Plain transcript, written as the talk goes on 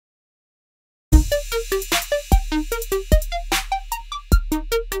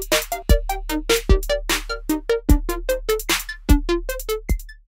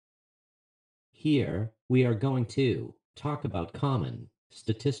Here, we are going to talk about common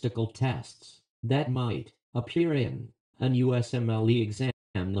statistical tests that might appear in an USMLE exam.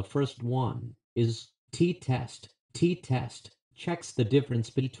 The first one is t-test. T-test checks the difference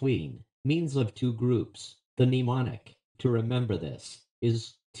between means of two groups. The mnemonic to remember this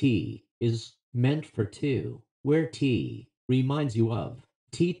is T is meant for two, where T reminds you of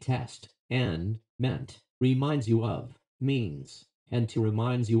t-test and meant reminds you of means and to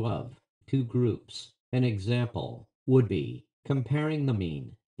reminds you of two groups. An example would be comparing the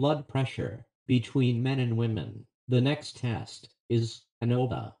mean blood pressure between men and women. The next test is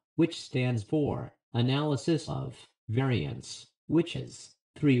Anova, which stands for analysis of variance, which is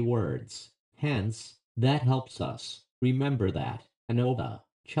three words. Hence, that helps us remember that Anova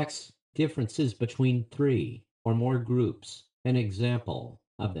checks differences between three or more groups. An example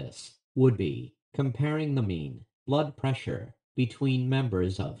of this would be comparing the mean blood pressure between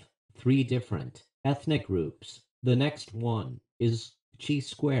members of three different ethnic groups. The next one is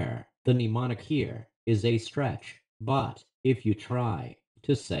chi-square. The mnemonic here is a stretch, but if you try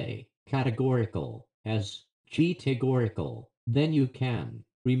to say categorical as chi-tegorical, then you can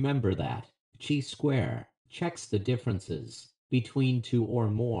remember that chi-square checks the differences between two or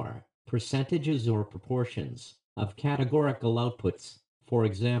more percentages or proportions of categorical outputs. For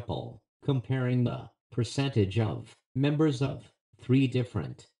example, comparing the percentage of members of three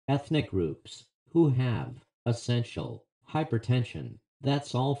different ethnic groups who have essential hypertension.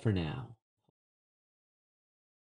 That's all for now.